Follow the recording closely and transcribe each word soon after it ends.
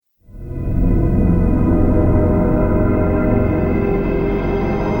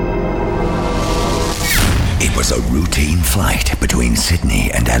routine flight between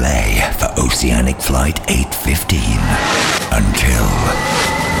Sydney and LA for Oceanic Flight 815. Until...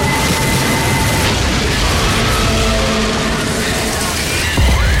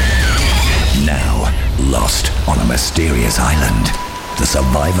 now, lost on a mysterious island, the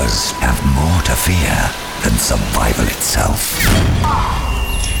survivors have more to fear than survival itself.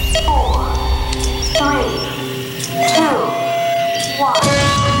 5, 4, 3, 2, 1.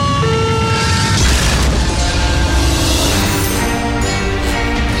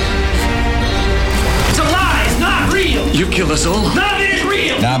 You killed us all. None is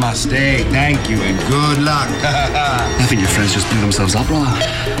real! Namaste, thank you, and good luck. I think your friends just blew themselves up, brother.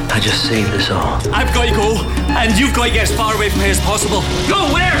 I just saved us all. I've got to go, and you've got to get as far away from here as possible.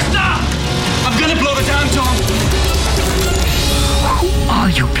 Go where? Stop! I'm gonna blow the down, Tom. Who are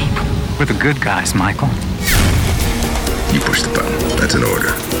you people? We're the good guys, Michael. You push the button. That's an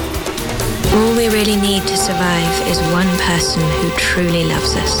order. All we really need to survive is one person who truly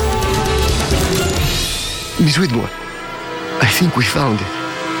loves us. Miss Whitmore, I think we found it.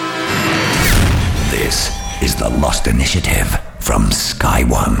 This is the Lost Initiative from Sky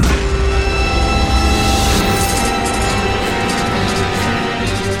One.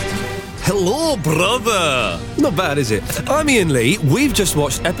 Hello, brother! Not bad, is it? I'm Ian Lee. We've just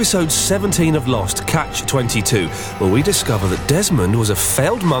watched episode 17 of Lost, Catch-22, where we discover that Desmond was a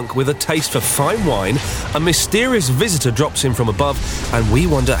failed monk with a taste for fine wine, a mysterious visitor drops in from above, and we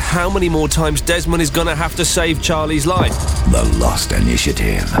wonder how many more times Desmond is going to have to save Charlie's life. The Lost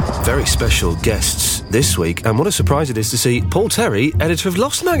Initiative. Very special guests this week, and what a surprise it is to see Paul Terry, editor of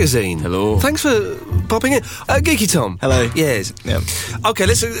Lost magazine. Hello. Thanks for popping in. Geeky Tom. Hello. Yes. Yeah. Okay,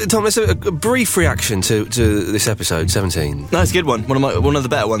 Tom, let's have a brief reaction to this episode 17. No, it's a good one. One of the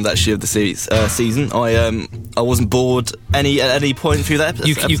better ones actually of the season. I wasn't bored at any point through that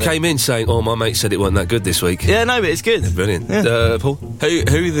episode. You came in saying, "Oh, my mate said it wasn't that good this week." Yeah, no, but it's good. Brilliant. Yeah. Paul?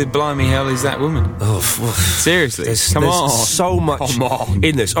 Who the blimey hell is that woman? Oh, seriously, there's on. So much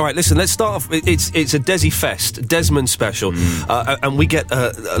in this. All right, listen. Let's start off. It's a Desi Fest, Desmond special, and we get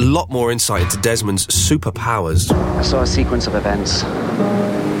a lot more insight into Desmond's superpowers. I saw a sequence of events,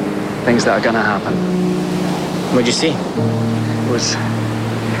 things that are gonna happen. What'd you see? It was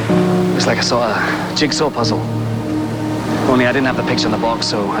like a sort of jigsaw puzzle. Only I didn't have the picture in the box,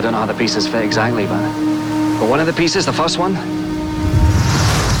 so I don't know how the pieces fit exactly, but one of the pieces, the first one,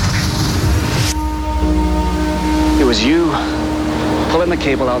 it was you pulling the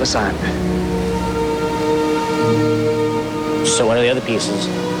cable out of the sand. So what are the other pieces?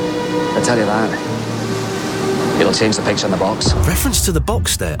 I tell you that. It'll change the picture in the box. Reference to the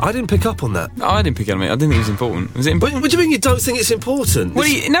box there. I didn't pick up on that. Oh, I didn't pick up on it. I didn't think it was important. Was it important? What do you mean you don't think it's important? Well,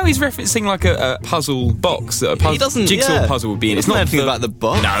 he's referencing like a puzzle box that a jigsaw puzzle would be in. It's not anything about the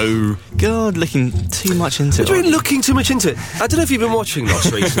box. No. God, looking too much into it. What do you mean looking too much into it? I don't know if you've been watching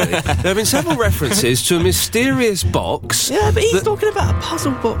Lost recently. There have been several references to a mysterious box. Yeah, but he's talking about a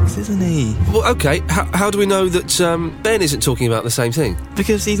puzzle box, isn't he? Well, okay. How do we know that Ben isn't talking about the same thing?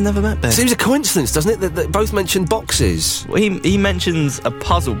 Because he's never met Ben. Seems a coincidence, doesn't it, that both mention boxes? Well, he mentions a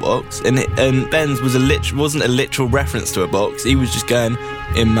puzzle box, and Ben's wasn't a literal reference to a box. He was just going,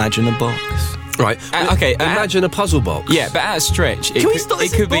 imagine a box. Right. Okay. Imagine a puzzle box. Yeah, but at a stretch, it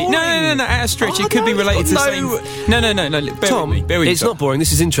could be. No. At a stretch, it could be related to the same. No. Tom, it's not boring.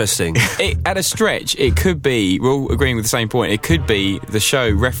 This is interesting. At a stretch, it could be. We're all agreeing with the same point. It could be the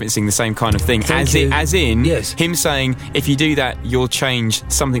show referencing the same kind of thing, as in him saying, if you do that, you'll change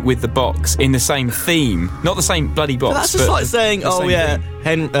something with the box in the same theme, not the same bloody box. But that's just like saying,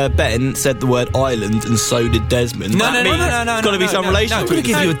 Ben said the word island, and so did Desmond. No. It's got to be some relation. I'm going to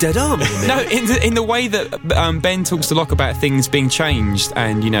give you a dead arm. No, in the way that Ben talks to Locke about things being changed,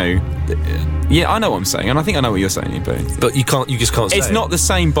 and I know what I'm saying, and I think I know what you're saying, but you just can't say it's not the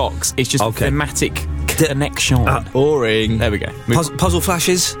same box. It's just a thematic connection. Boring. There we go. Puzzle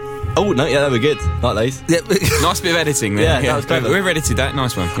flashes. Oh no, yeah, they were good. Like those. Yeah. Nice bit of editing there. Yeah, that was clever. We've edited that.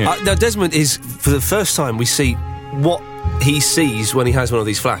 Nice one. Yeah. Now Desmond is, for the first time, we see what he sees when he has one of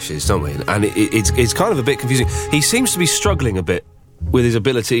these flashes, don't we? And it's kind of a bit confusing. He seems to be struggling a bit with his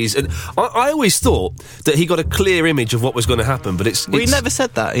abilities, and I always thought that he got a clear image of what was going to happen, but it's... he never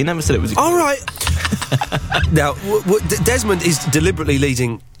said that. He never said it was... All right. Now, Desmond is deliberately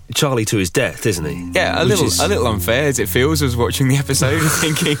leading Charlie to his death, isn't he? Yeah, a little unfair as it feels as watching the episode,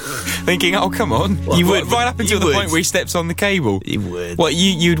 thinking, oh come on, you would right up until the point where he steps on the cable. You would. What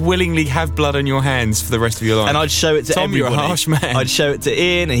you'd willingly have blood on your hands for the rest of your life, and I'd show it to Tom, everybody. You're a harsh man. I'd show it to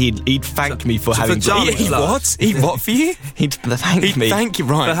Ian, and he'd thank me for having Charlie's He'd what for you? He'd thank me. Thank you,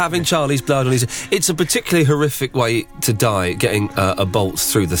 right? For having Charlie's blood on his. It's a particularly horrific way to die, getting a bolt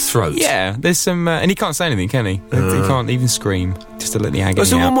through the throat. Yeah, there's some, and he can't say anything, can he? He can't even scream, just to let the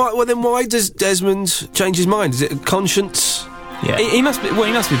agony out. Then why does Desmond change his mind? Is it conscience? Yeah, he must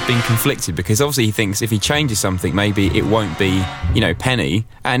have been conflicted, because obviously he thinks if he changes something, maybe it won't be, Penny.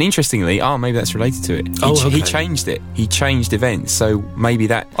 And interestingly, maybe that's related to it. He changed it. He changed events, so maybe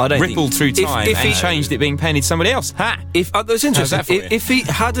that rippled through time and he changed it being Penny to somebody else. Ha! That's interesting. If he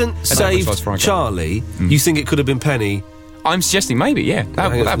hadn't saved Charlie, you think it could have been Penny? I'm suggesting maybe, yeah.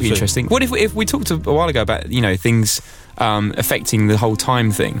 That'd be interesting. What if we talked a while ago about, things affecting the whole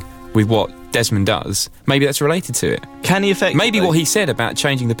time thing with what Desmond does? Maybe that's related to it. Can he affect... Maybe what he said about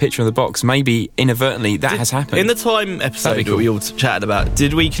changing the picture of the box, maybe inadvertently that has happened. In the time episode that we all chatted about,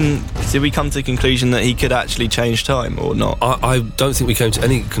 did we come to the conclusion that he could actually change time or not? I don't think we came to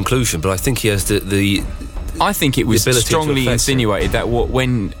any conclusion, but I think he has the I think it was strongly insinuated that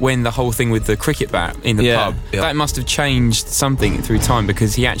when the whole thing with the cricket bat in the pub, that must have changed something through time,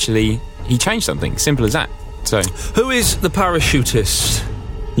 because he changed something. Simple as that. So, who is the parachutist?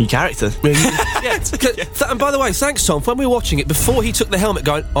 New character. And by the way, thanks, Tom. When we were watching it, before he took the helmet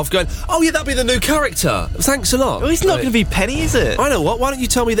going, oh yeah, that'd be the new character. Thanks a lot. Well, it's not going to be Penny, is it? I know what. Why don't you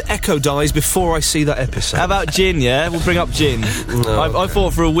tell me that Echo dies before I see that episode? How about Jin, yeah? We'll bring up Jin. I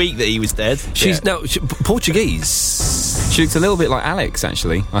thought for a week that he was dead. She's Portuguese. She looks a little bit like Alex,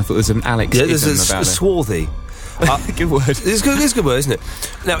 actually. I thought there's an Alex-ism about her. Swarthy. Good word. It's a good word, isn't it?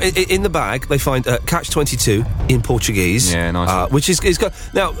 Now, in the bag, they find Catch-22 in Portuguese. Yeah, nice. Which is good.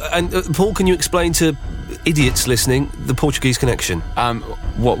 Now, and Paul, can you explain to idiots listening the Portuguese connection?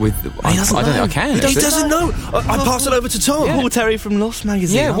 What with... I don't think I can. He doesn't know. I pass it over to Tom. Paul Terry from Lost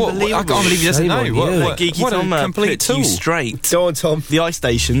magazine. Yeah, I can't believe he doesn't know. What geeky Tom complete tool. You straight. Go on, Tom. The ice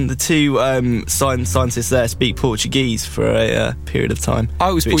station, the two scientists there speak Portuguese for a period of time.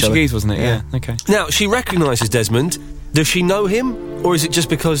 Oh, it was Portuguese, wasn't it? Yeah. Okay. Now, she recognises Desmond. Does she know him, or is it just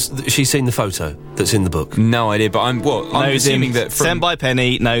because she's seen the photo that's in the book? No idea, but I'm assuming that sent by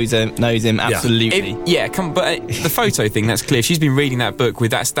Penny, knows him absolutely. But the photo thing, that's clear. She's been reading that book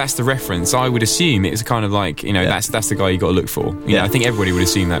with that's the reference. I would assume it's kind of like that's the guy you got to look for. You know, I think everybody would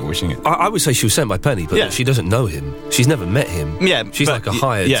assume that watching it. I would say she was sent by Penny, but she doesn't know him. She's never met him. Yeah, she's like a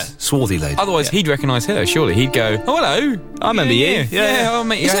hired swarthy lady. Otherwise, he'd recognise her. Surely he'd go, "Oh, hello, I remember you. Yeah, oh,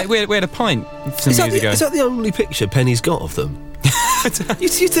 mate, we had a pint some years ago." Is that the only picture Penny's got of them? You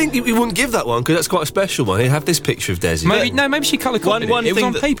think you wouldn't give that one because that's quite a special one? He'd have this picture of Desi. Maybe she colour copied it. It was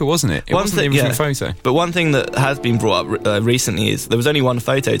on paper, wasn't it? It wasn't even from a photo. But one thing that has been brought up recently is there was only one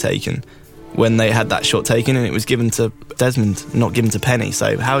photo taken when they had that shot taken, and it was given to Desmond, not given to Penny.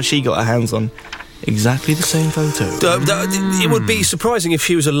 So how has she got her hands on exactly the same photo? It would be surprising if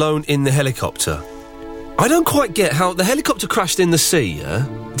she was alone in the helicopter. I don't quite get how the helicopter crashed in the sea, yeah?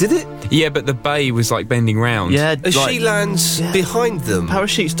 Did it? Yeah, but the bay was like bending round. Yeah, she lands behind them.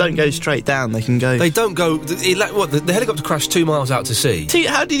 Parachutes don't go straight down, they can go... They don't go... The helicopter crashed 2 miles out to sea.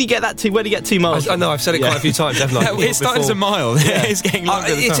 How did he get that where did he get 2 miles? I know, I've said it quite a few times, haven't I? It starts a mile. Yeah. It's getting longer.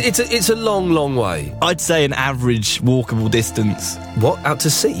 It's a long, long way. I'd say an average walkable distance. What? Out to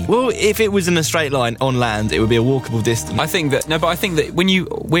sea? Well, if it was in a straight line on land, it would be a walkable distance. I think that when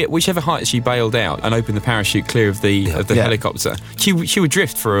whichever height she bailed out and opened the parachute clear of the helicopter, she would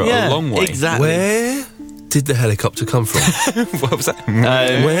drift for a long way. Exactly. Where did the helicopter come from? What was that?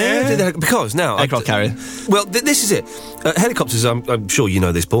 Where did because now aircraft carrier. Well, this is it. Helicopters, I'm sure you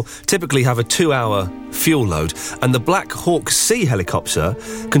know this, Paul, typically have a 2-hour fuel load, and the Black Hawk C helicopter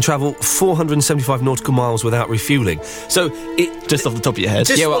can travel 475 nautical miles without refuelling. So it just off the top of your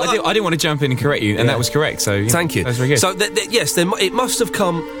head. I didn't want to jump in and correct you, and that was correct. So thank you. That's very good. So yes, it must have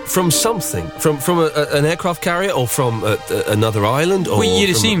come from something, from an aircraft carrier or from another island. Or you'd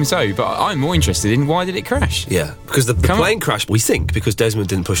assume so, but I'm more interested in why did it crash? Yeah, because the plane crashed. We think because Desmond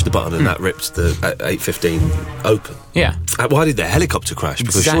didn't push the button and that ripped the 815 open. Yeah. Why did the helicopter crash?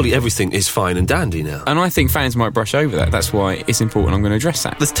 Because surely everything is fine and dandy now. And I think fans might brush over that. That's why it's important. I'm going to address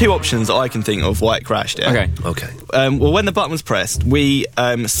that. There's 2 options that I can think of why it crashed. Yeah? Okay. Well, when the button was pressed, we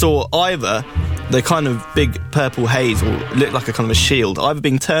saw either the kind of big purple haze, or looked like a kind of a shield, either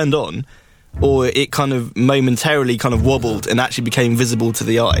being turned on, or it kind of momentarily kind of wobbled and actually became visible to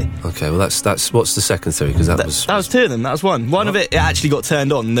the eye. Okay, well that's what's the second theory? Because that was two of them. That was one. One of it actually got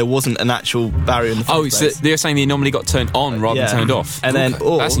turned on, and there wasn't an actual barrier in the first place. So they're saying the anomaly got turned on rather than turned off, and then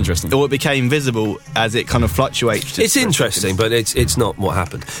that's interesting. Or it became visible as it kind of fluctuates. It's interesting, but it's not what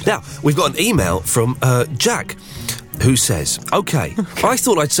happened. Now we've got an email from Jack, who says, "Okay, I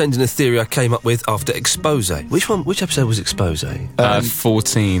thought I'd send in a theory I came up with after Expose." Which episode was Expose?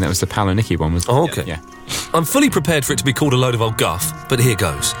 14. That was the Paolo Nicky one, wasn't it? Oh, okay. Yeah. I'm fully prepared for it to be called a load of old guff, but here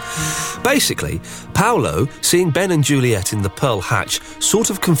goes. Basically, Paolo, seeing Ben and Juliet in the Pearl Hatch, sort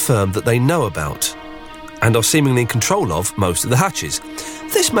of confirmed that they know about and are seemingly in control of most of the hatches.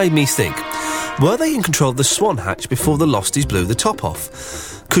 This made me think, were they in control of the Swan Hatch before the Losties blew the top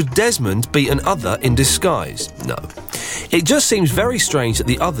off? Could Desmond be an other in disguise? No. It just seems very strange that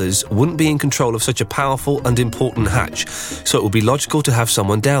the others wouldn't be in control of such a powerful and important hatch, so it would be logical to have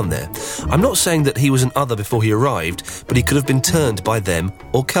someone down there. I'm not saying that he was an other before he arrived, but he could have been turned by them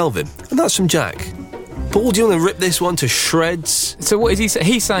or Kelvin. And that's from Jack. Paul, do you want to rip this one to shreds? So what is he saying?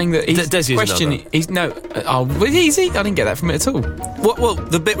 He's saying that he's questioning. He's no. Is he? I didn't get that from it at all. Well,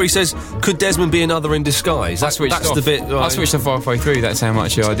 the bit where he says, "Could Desmond be another in disguise?" That's the bit. I switched off halfway through. That's how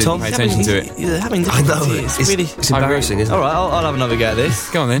much I didn't pay attention to it. I know. It's embarrassing, isn't it? All right, I'll have another go at this.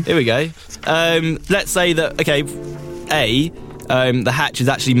 Go on then. Here we go. Let's say that the hatch is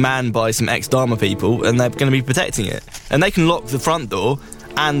actually manned by some ex-Dharma people, and they're going to be protecting it, and they can lock the front door.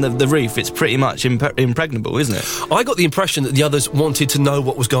 And the roof, it's pretty much impregnable, isn't it? I got the impression that the others wanted to know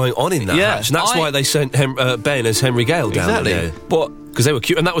what was going on in that hatch, and that's why they sent Ben as Henry Gale down there. What? Because they were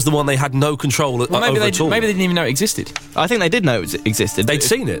cute, and that was the one they had no control over at all. Maybe they didn't even know it existed. I think they did know it existed. They'd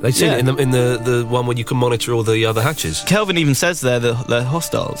seen it. They'd seen it in the one where you can monitor all the other hatches. Kelvin even says they're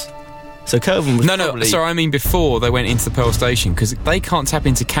hostiles. So Kelvin was No, sorry, I mean before they went into the Pearl Station, because they can't tap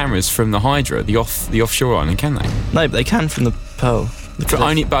into cameras from the Hydra, the offshore island, can they? No, but they can from the Pearl.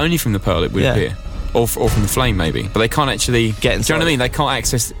 But only from the Pearl it would appear. Or from the Flame, maybe. But they can't actually get inside. Do you know what I mean? They can't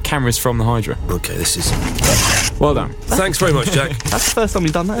access cameras from the Hydra. Okay, this is... Well done. Thanks very much, Jack. That's the first time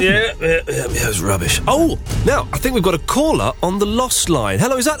we've done that. Yeah, it was rubbish. Oh, now, I think we've got a caller on the Lost line.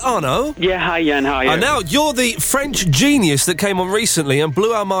 Hello, is that Arno? Yeah, hi, Jan, how are you? And now, you're the French genius that came on recently and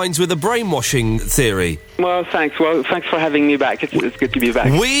blew our minds with a brainwashing theory. Well, thanks. Well, thanks for having me back. It's good to be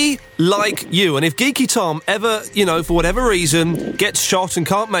back. We like you, and if Geeky Tom ever, for whatever reason, gets shot and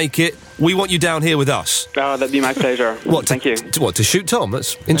can't make it, we want you down here with us. Oh, that'd be my pleasure. Thank you. To shoot Tom?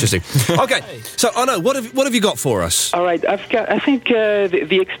 That's interesting. Okay, so Arno, what have you got for us? All right, I think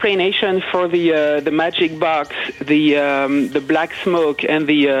the explanation for the magic box, the black smoke, and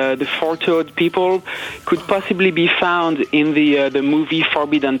the four-toed people could possibly be found in the movie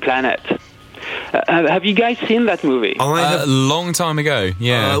Forbidden Planet. Have you guys seen that movie? A long time ago,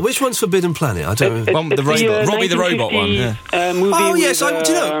 yeah. Which one's Forbidden Planet? I don't know. The robot. Robbie the Robot one. Yeah. Movie oh, yes.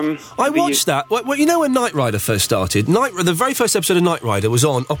 with, I watched that. Well, when Knight Rider first started, the very first episode of Knight Rider was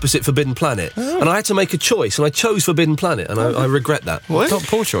on opposite Forbidden Planet. Oh. And I had to make a choice, and I chose Forbidden Planet, and I regret that. What? Not a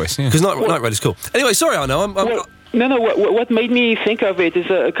poor choice, yeah. Because Knight Rider's cool. Anyway, sorry, Arno, No, what made me think of it is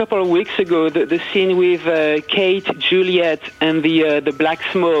a couple of weeks ago, the scene with Kate, Juliet, and the black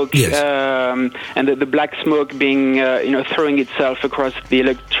smoke, yes. And the black smoke being, throwing itself across the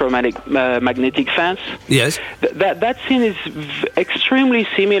electromagnetic fence. Yes. That scene is extremely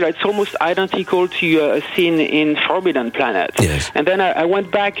similar. It's almost identical to a scene in Forbidden Planet. Yes. And then I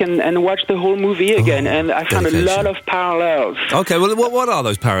went back and watched the whole movie again, and I found a lot of parallels. Okay, well, what are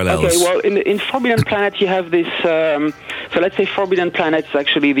those parallels? Okay, well, in Forbidden Planet, you have this... so let's say Forbidden Planet is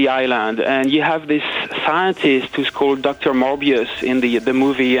actually the island, and you have this scientist who's called Dr. Morbius in the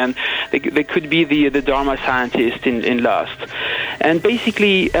movie, and they could be the Dharma scientist in Lost. And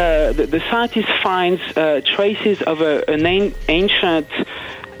basically, the scientist finds traces of an ancient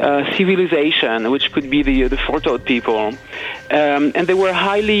civilization, which could be the four-toed people. And they were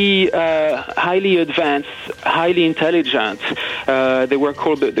highly advanced, highly intelligent. They were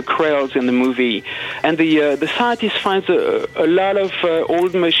called the Creoles in the movie. And the scientist finds a lot of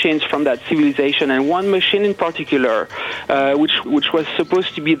old machines from that civilization, and one machine in particular, which was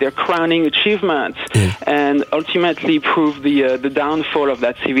supposed to be their crowning achievement, and ultimately proved the downfall of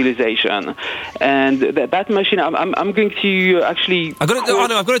that civilization. And that machine, I'm going to actually... I've got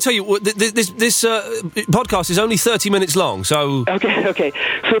to tell you, this podcast is only 30 minutes long, so... Okay.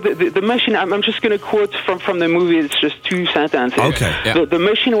 So the machine, I'm just going to quote from the movie, it's just 2 sentences. Okay, yeah. The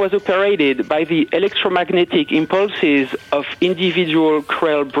machine was operated by the electromagnetic impulses of individual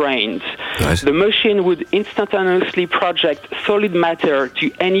Krell brains. Nice. The machine would instantaneously project solid matter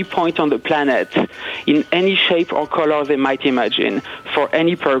to any point on the planet, in any shape or color they might imagine, for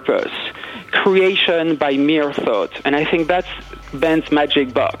any purpose. creation by mere thought. And I think that's Ben's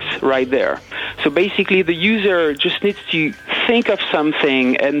magic box right there. So basically, the user just needs to think of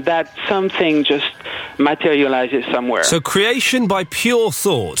something, and that something just materializes somewhere. So creation by pure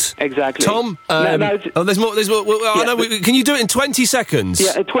thought. Exactly. Tom, there's more. I know. Can you do it in 20 seconds?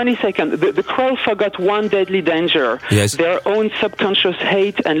 Yeah, 20 seconds. The Krell forgot one deadly danger. Yes. Their own subconscious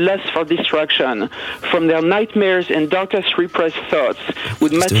hate and lust for destruction. From their nightmares and darkest repressed thoughts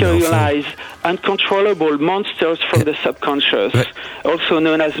would materialize uncontrollable monsters from the subconscious, also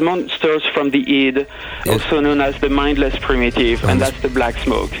known as monsters from the id, also known as the mindless primitive, and that's the black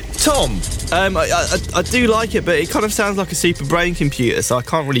smoke. Tom, I do like it, but it kind of sounds like a super brain computer, so I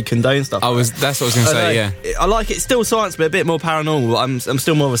can't really condone stuff. That's what I was going to say. Yeah, I like it. It's still science, but a bit more paranormal. I'm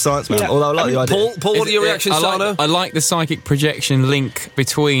still more of a science man. Although I like the idea. Paul, what are your reactions, Sano? I like the psychic projection link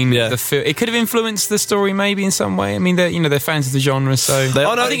between the film. It could have influenced the story maybe in some way. I mean, they're fans of the genre, so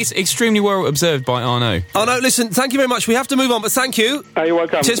I think it's extremely well observed by Arno. Arno, listen, thank you very much. We have to move on, but thank you. You're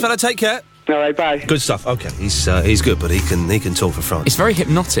welcome. Cheers, fella. Take care. All right, bye. Good stuff. Okay, he's good, but he can talk for France. It's very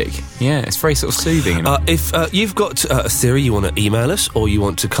hypnotic. Yeah, it's very sort of soothing. If you've got a theory you want to email us, or you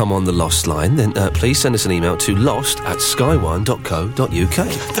want to come on the Lost line, then please send us an email to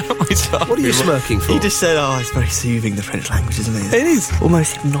lost@sky1.co.uk. What are you smirking for? He just said, it's very soothing, the French language, isn't it? It is.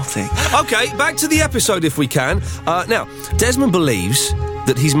 Almost hypnotic. Okay, back to the episode if we can. Now, Desmond believes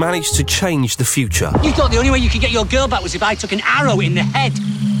that he's managed to change the future. You thought the only way you could get your girl back was if I took an arrow in the head.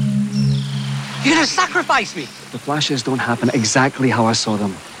 You're gonna sacrifice me. The flashes don't happen exactly how I saw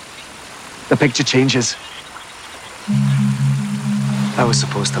them. The picture changes. I was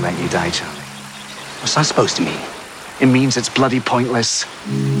supposed to let you die, Charlie. What's that supposed to mean? It means it's bloody pointless.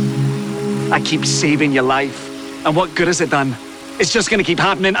 I keep saving your life. And what good has it done? It's just gonna keep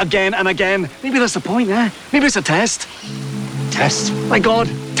happening again and again. Maybe that's the point, eh? Maybe it's a test. Test? My God,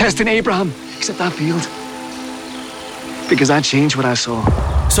 testing Abraham. Except I failed. Because I changed what I saw.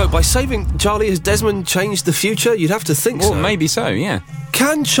 So by saving Charlie, has Desmond changed the future? You'd have to think so. Well, maybe so, yeah.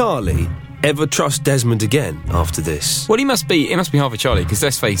 Can Charlie ever trust Desmond again after this? Well, it must be hard for Charlie, because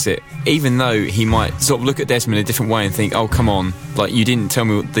let's face it, even though he might sort of look at Desmond in a different way and think, oh, come on, like, you didn't tell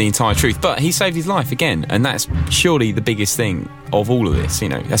me the entire truth, but he saved his life again, and that's surely the biggest thing of all of this,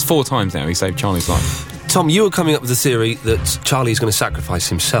 That's 4 times now he saved Charlie's life. Tom, you were coming up with the theory that Charlie is going to sacrifice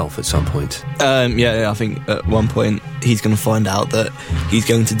himself at some point. Yeah, I think at one point he's going to find out that he's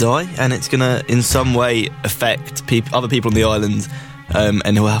going to die, and it's going to, in some way, affect other people on the island,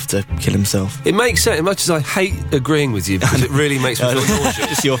 and he'll have to kill himself. It makes sense, as much as I hate agreeing with you, because it really makes me feel nauseous.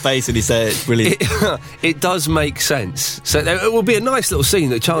 Just your face when you say it, it's brilliant. It does make sense. So it will be a nice little scene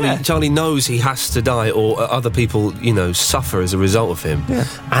that Charlie knows he has to die, or other people, suffer as a result of him,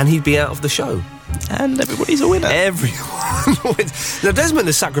 and he'd be out of the show. And everybody's a winner. Everyone wins. Now, Desmond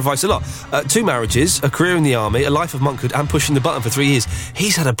has sacrificed a lot. 2 marriages, a career in the army, a life of monkhood, and pushing the button for 3 years.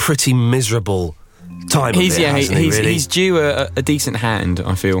 He's had a pretty miserable time. He's due a decent hand,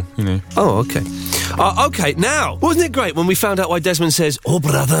 I feel. Oh, okay. Okay, now, wasn't it great when we found out why Desmond says, "Oh,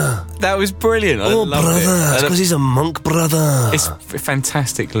 brother"? That was brilliant. Oh, brother. It's because he's a monk, brother. It's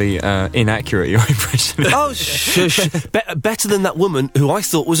fantastically inaccurate, your impression. Oh, shush. Better than that woman who I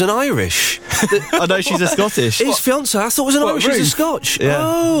thought was an Irish. I know, she's a Scottish. His fiancée, I thought was an Irish. She's a Scotch. Yeah.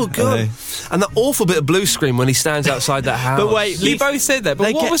 Oh, God. And that awful bit of blue screen when he stands outside that house. But wait, you both said that,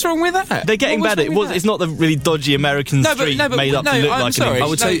 but what was wrong with that? They're getting better. It's not the really dodgy American street made up to look like sorry. an I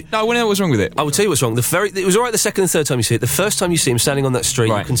want to know what's wrong with it. I will tell you what's wrong. It was all right the second and third time you see it. The first time you see him standing on that street,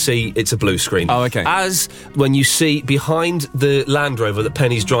 you can see it's a blue screen. Oh, okay. As when you see behind the Land Rover that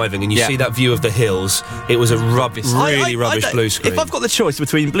Penny's driving and you see that view of the hills, it was a rubbish blue screen. If I've got the choice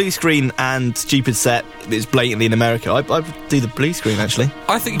between blue screen and stupid set that's blatantly in America, I would do the blue screen, actually.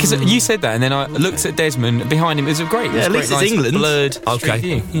 I think, because you said that, and then I looked at Desmond behind him. It was a great, at least it's England. Blurred okay.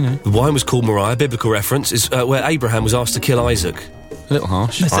 View, The wine was called Moriah, biblical reference, is where Abraham was asked to kill Isaac. A little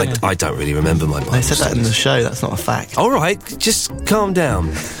harsh. I don't really remember my Bible. They said that in the show, that's not a fact. All right, just calm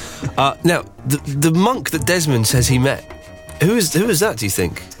down. Now, the monk that Desmond says he met, who is that, do you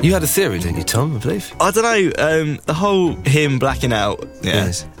think? You had a theory, didn't you, Tom, I believe? I don't know, the whole him blacking out,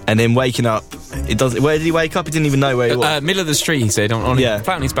 and then waking up, where did he wake up? He didn't even know where he was. Middle of the street, he said, flat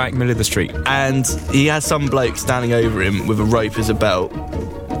on his back, middle of the street. And he had some bloke standing over him with a rope as a belt.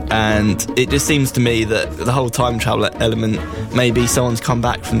 And it just seems to me that the whole time travel element, maybe someone's come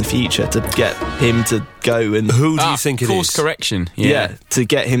back from the future to get him to go and... Who do you think it is? Course correction. Yeah, to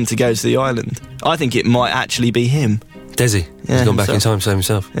get him to go to the island. I think it might actually be him. Desi. He's gone back in time to save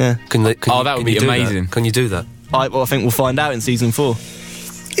himself. Yeah. That would be amazing. Can you do that? I think we'll find out in season 4.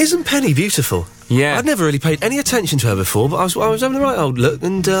 Isn't Penny beautiful? Yeah. I'd never really paid any attention to her before, but I was having a right old look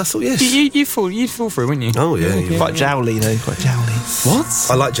and thought, yes. You'd fall through, wouldn't you? Oh, yeah. Quite jowly, though. Quite jowly. What?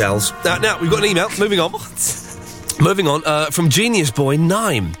 I like jowls. Now, we've got an email. Moving on. Moving on, from Genius Boy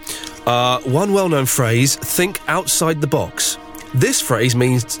 9. One well-known phrase, think outside the box. This phrase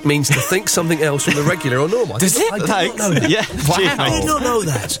means to think something else from the regular or normal. Does it? I did not know that. Yeah. Wow. I did not know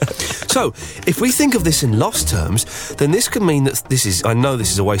that. So, if we think of this in Lost terms, then this could mean that I know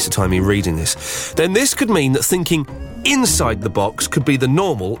this is a waste of time me reading this, then this could mean that thinking inside the box could be the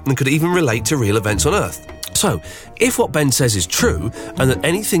normal and could even relate to real events on Earth. So, if what Ben says is true, and that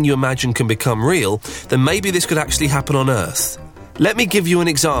anything you imagine can become real, then maybe this could actually happen on Earth. Let me give you an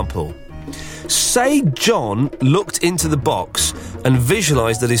example. Say John looked into the box and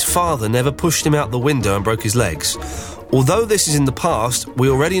visualised that his father never pushed him out the window and broke his legs. Although this is in the past, we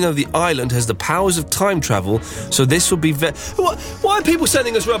already know the island has the powers of time travel, so this would be Why are people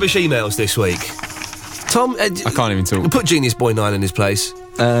sending us rubbish emails this week? Tom, I can't even talk. Put Genius Boy 9 in his place.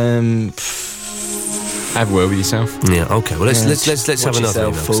 Have a word with yourself. Yeah, okay. Well, let's have another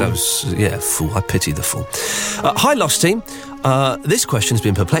email. Fool. Fool. I pity the fool. Hi, Lost Team. This question's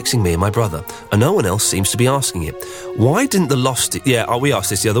been perplexing me and my brother, and no one else seems to be asking it. Why didn't the Losties... Yeah, we asked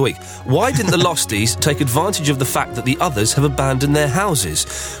this the other week. Why didn't the Losties take advantage of the fact that the others have abandoned their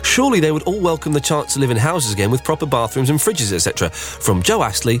houses? Surely they would all welcome the chance to live in houses again with proper bathrooms and fridges, etc. From Joe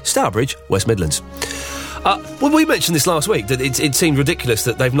Astley, Stourbridge, West Midlands. Well, we mentioned this last week, that it seemed ridiculous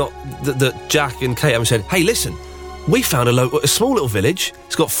that they've not... That Jack and Kate haven't said, hey, listen, we found a small little village.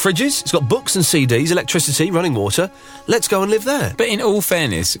 It's got fridges, it's got books and CDs, electricity, running water. Let's go and live there. But in all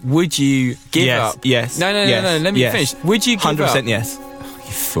fairness, would you give up? Yes. No, let me finish. Would you give 100% up? yes.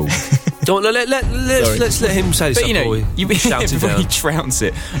 You fool. Let's let him say this. But you know, you shout it before down. he trounce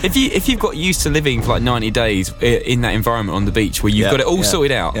it. If you've got used to living for like 90 days in that environment on the beach where you've got it all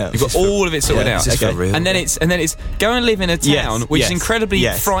sorted out, you've got all of it sorted out, and then it's go and live in a town which is incredibly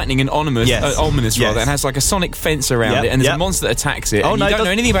frightening and ominous rather, and has like a sonic fence around it, and there's a monster that attacks it. And you don't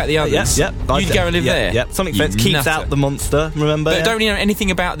know anything about the others. You'd go and live there. Yep. Sonic fence keeps out the monster. Remember? But don't you know anything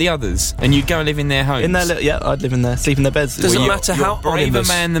about the others? And you'd go and live in their homes. I'd live in there, sleep in their beds. Doesn't matter how braver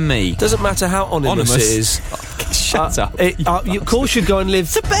man than me. Doesn't matter how anonymous it is. Shut up. Of course you'd go and live...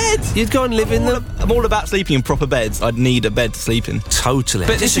 It's a bed! You'd go and live in them. I'm all about sleeping in proper beds. I'd need a bed to sleep in. Totally.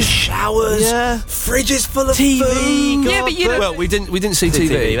 But this is showers, fridges full of TV. food. Yeah, but you know... Well, we didn't see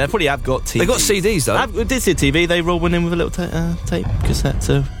TV. They probably have got TV. They got CDs, though. We did see TV. They rolled one in with a little tape cassette,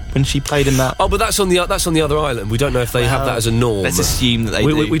 so... when she played in that. Oh, but that's on the other island. We don't know if they have that as a norm. Let's assume that they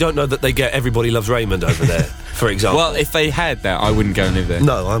do. We don't know that they get Everybody Loves Raymond over there, for example. Well, if they had that, I wouldn't go and live there.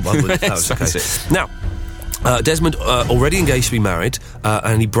 No, I wouldn't. That was okay. Now, Desmond already engaged to be married,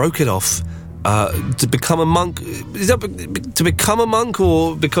 and he broke it off to become a monk. Is that to become a monk,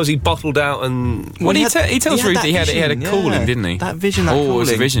 or because he bottled out and? Well, he tells Ruth he had a calling, didn't he? That vision, that calling. It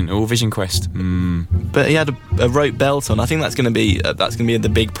was a vision, or Vision Quest. But he had a rope belt on. I think that's going to be the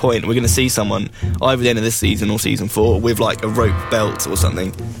big point. We're going to see someone either the end of this season or season 4 with like a rope belt or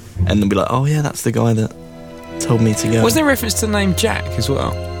something, and they'll be like, "Oh yeah, that's the guy that told me to go." Wasn't there a reference to the name Jack as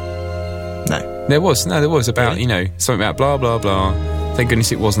well? No. There was about something about blah blah blah. Thank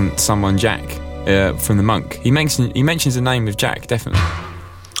goodness it wasn't someone Jack from the Monk. He mentions the name of Jack, definitely.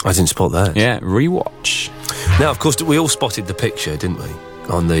 I didn't spot that. Yeah, rewatch. Now, of course, we all spotted the picture, didn't we?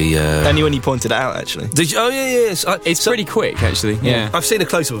 On the only when you pointed it out, actually. Did you? Oh yes. It's pretty quick, actually. Yeah. I've seen a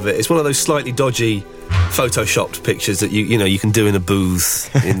close up of it. It's one of those slightly dodgy photoshopped pictures that you can do in a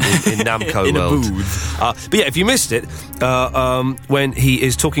booth in Namco in world. A booth. But yeah, if you missed it, when he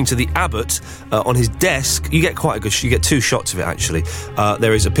is talking to the abbot on his desk, you get quite a good. You get 2 shots of it actually.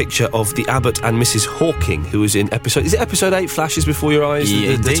 There is a picture of the abbot and Mrs. Hawking, who was in episode 8, Flashes Before Your Eyes,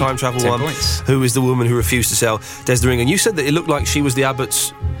 the time travel 10 one. points. Who is the woman who refused to sell Des the ring? And you said that it looked like she was the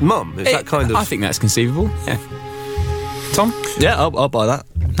abbot's mum. Is that kind of? I think that's conceivable. Yeah. Tom? Yeah, I'll buy that.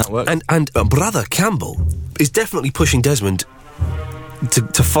 That works. And Brother Campbell is definitely pushing Desmond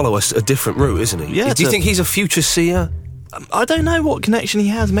to follow us a different route, isn't he? Yeah. Do you think he's a future seer? I don't know what connection he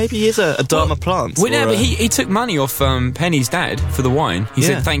has. Maybe he is a Dharma plant. Well, no, but he took money off Penny's dad for the wine. He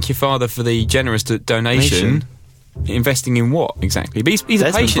said, "Thank you, Father, for the generous donation." Investing in what exactly? But he's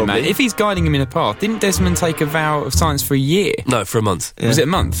a patient man. If he's guiding him in a path, didn't Desmond take a vow of silence for a year? No, for a month. Was it a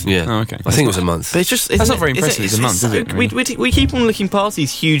month? Yeah. Oh, okay. I think it was a month. But it's just that's not very impressive. It's a month, is it? We keep on looking past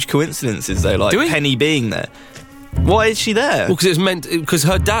these huge coincidences, though, like Penny being there. Why is she there? Well, because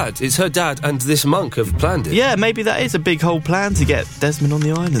it's her dad and this monk have planned it. Yeah, maybe that is a big whole plan to get Desmond on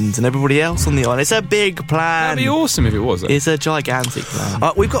the island and everybody else on the island. It's a big plan. That'd be awesome if it was. It's a gigantic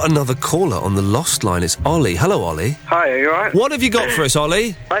plan. We've got another caller on the Lost line. It's Ollie. Hello, Ollie. Hi, are you alright? What have you got for us,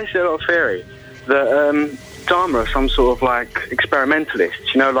 Ollie? Basically, I've got a theory that Dharma are some sort of, like,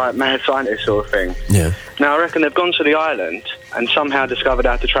 experimentalists, like mad scientists sort of thing. Yeah. Now, I reckon they've gone to the island and somehow discovered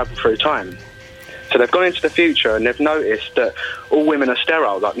how to travel through time. So they've gone into the future and they've noticed that all women are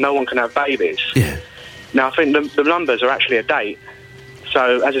sterile, like no one can have babies. Yeah. Now, I think the numbers are actually a date.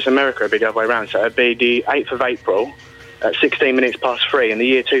 So, as it's America, it'd be the other way around. So it'd be the 8th of April at 16 minutes past 3 in the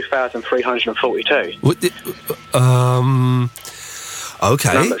year 2342.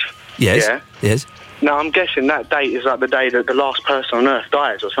 Okay. Numbers. Yes. Yeah. Yes. Now, I'm guessing that date is like the day that the last person on Earth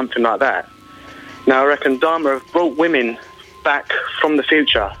dies or something like that. Now, I reckon Dharma have brought women back from the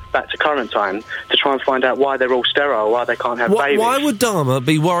future, back to current time, to try and find out why they're all sterile, why they can't have babies. Why would Dharma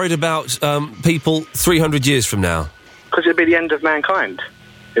be worried about people 300 years from now? Because it'd be the end of mankind.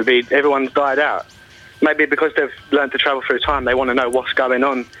 It'd be everyone's died out. Maybe because they've learned to travel through time, they want to know what's going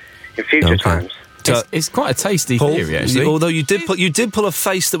on in future times. It's quite a tasty theory, actually. Although you did pull a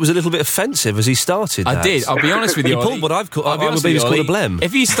face that was a little bit offensive as he started. I did. I'll be honest with you. He pulled what I believe is called a blem.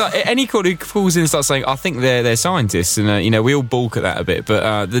 If you start, any caller who calls in and starts saying, "I think they're scientists," and we all balk at that a bit.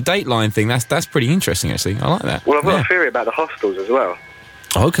 But the Dateline thing, that's pretty interesting, actually. I like that. Well, I've got a theory about the hostels as well.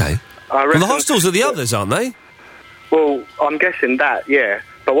 Okay. Well, the hostels are the others, aren't they? Well, I'm guessing that, yeah.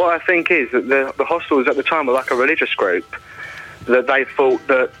 But what I think is that the hostels at the time were like a religious group. That they thought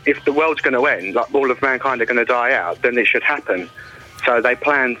that if the world's going to end, like all of mankind are going to die out, then it should happen. So they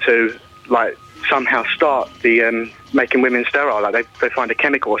plan to, like, somehow start the making women sterile. Like they find a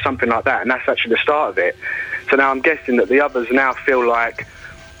chemical or something like that, and that's actually the start of it. So now I'm guessing that the others now feel like,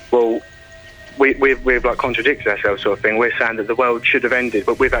 well, we've like contradicted ourselves, sort of thing. We're saying that the world should have ended,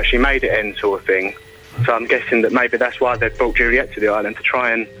 but we've actually made it end, sort of thing. So I'm guessing that maybe that's why they've brought Juliet to the island, to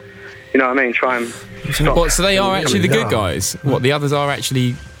try and, you know what I mean, try and stop. What, so they are actually the good guys? What, the others are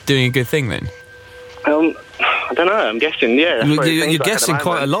actually doing a good thing then? I don't know, I'm guessing, yeah. You're guessing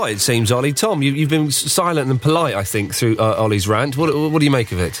quite a lot, it seems, Ollie. Tom, you've been silent and polite, I think, through Ollie's rant. What do you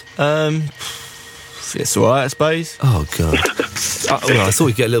make of it? It's alright, I suppose. Oh, God. Well, I thought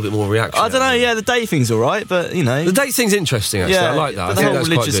we'd get a little bit more reaction. I don't know, yeah, the date thing's alright, but, you know... The date thing's interesting, actually. I like that. But the whole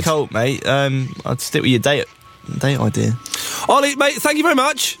religious cult, mate, I'd stick with your date idea. Ollie, mate, thank you very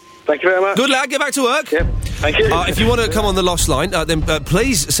much. Thank you very much. Good lad, get back to work. Yep, thank you. If you want to come on the Lost Line, then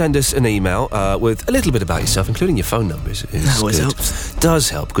please send us an email with a little bit about yourself, including your phone numbers. That always helps. Does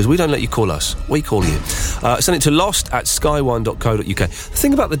help, because we don't let you call us. We call you. Send it to lost@sky1.co.uk. The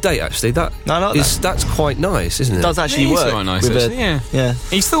thing about the date, actually, that's quite nice, isn't it? It does actually work. It's quite nice, actually, yeah.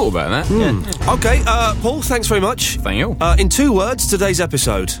 He's thought about that. Yeah. Okay, Paul, thanks very much. Thank you. In 2 words, today's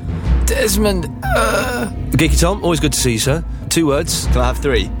episode. Desmond, Geeky Tom, always good to see you, sir. 2 words. Can I have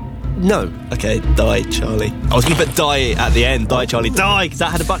 3? No. Okay, die, Charlie. I was going to put die at the end. Die, Charlie. Die, because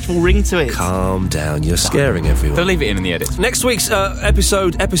that had a much more ring to it. Calm down. You're scaring everyone. They'll leave it in the edit. Next week's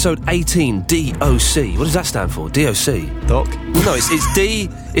episode 18, DOC. What does that stand for? DOC? Doc? No, it's D...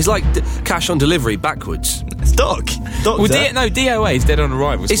 It's like cash on delivery backwards. It's Doc. Well, DOA is dead on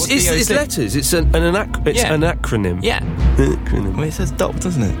arrival. It's letters. It's an acronym. Yeah. Acronym. Well, it says Doc,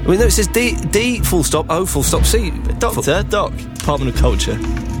 doesn't it? Well, no, it says D full stop O full stop C. Doctor, Doc. Department of Culture.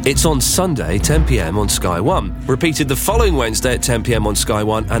 It's on Sunday, 10 p.m. on Sky 1. Repeated the following Wednesday at 10 p.m. on Sky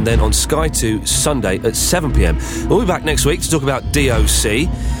 1, and then on Sky 2 Sunday at 7 p.m. We'll be back next week to talk about DOC.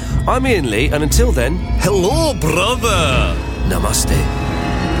 I'm Ian Lee, and until then, hello, brother. Namaste.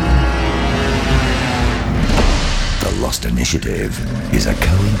 The Lost Initiative is a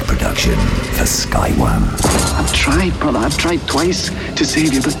Cohen production for Sky 1. I've tried, brother. I've tried twice to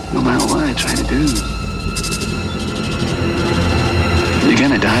save you, but no matter what I try to do, you're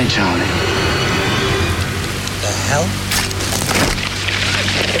gonna die, Charlie. The hell?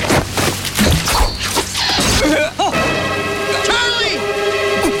 Charlie!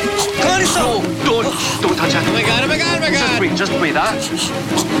 Carson! Don't touch it. Oh my God, oh my God, oh my God! Just breathe, huh?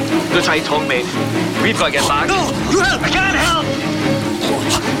 Don't try to talk, mate. We've got to get back. No! You help! I can't